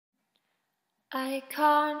I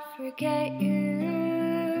can't forget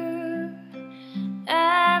you.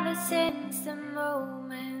 Ever since the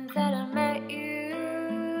moment that I met you,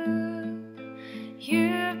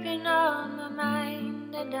 you've been on my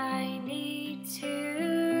mind, and I need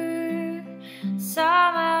to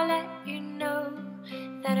somehow let you know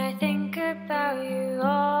that I think about you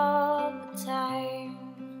all the time.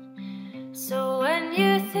 So when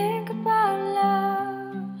you think about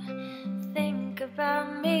love, think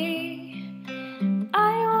about me.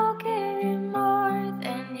 I will give you more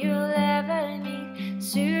than you'll ever need.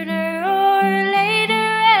 Sooner or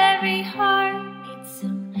later, every heart needs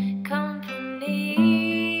some company.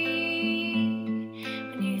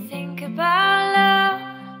 When you think about love,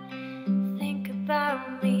 think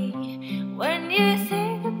about me. When you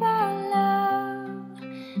think about love,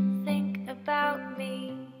 think about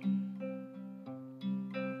me.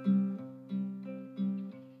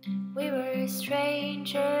 We were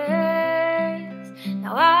strangers,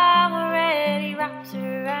 now I'm already wrapped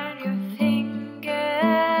around your finger.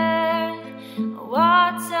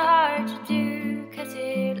 What's so hard to do, 'cause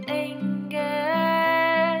it lingers.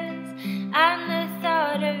 And the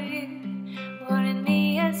thought of you wanting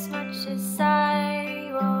me as much as I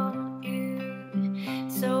want you.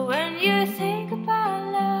 So when you think about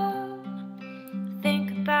love, think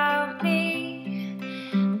about me.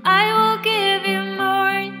 I will give you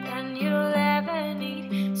more than you'll ever need.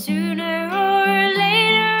 Sooner or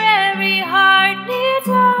later, every heart needs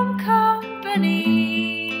some company.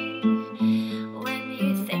 When you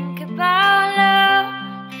think about love,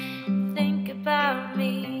 think about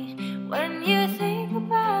me. When you think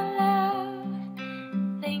about love,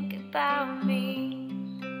 think about me.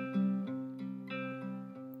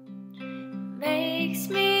 Makes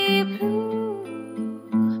me blue.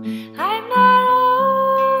 I'm not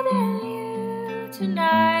holding you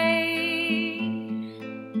tonight,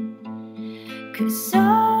 'cause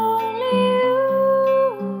only you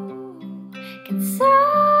can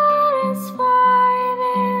satisfy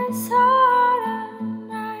this heart of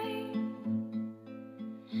mine.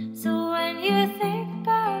 So when you think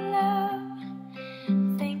about love,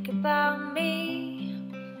 think about me.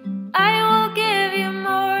 I will give you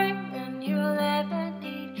more than you'll ever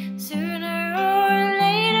need. Sooner or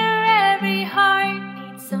later, every heart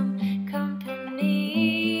needs some company.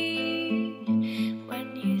 When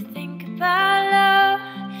you think about love,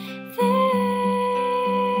 think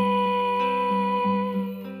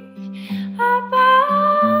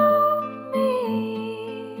about me.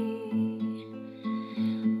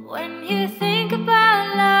 When you think about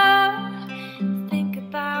love, think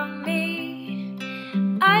about me.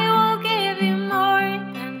 I will give you more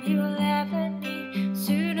than you'll ever need.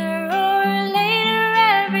 Sooner or later,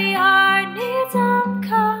 every heart needs some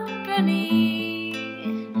company.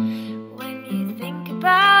 When you think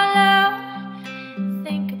about love,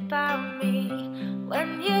 think about me. When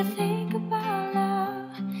you think about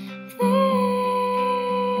love, think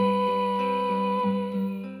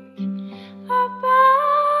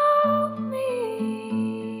about me.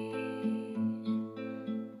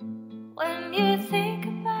 When you think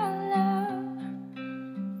about love,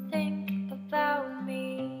 think about me.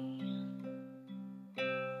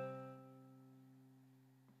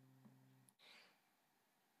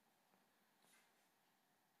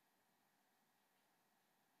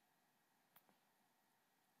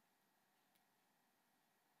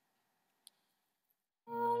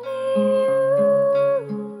 Only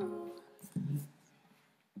you.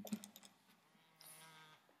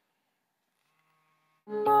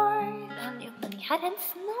 More than you. Men, her er en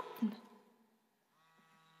snabb.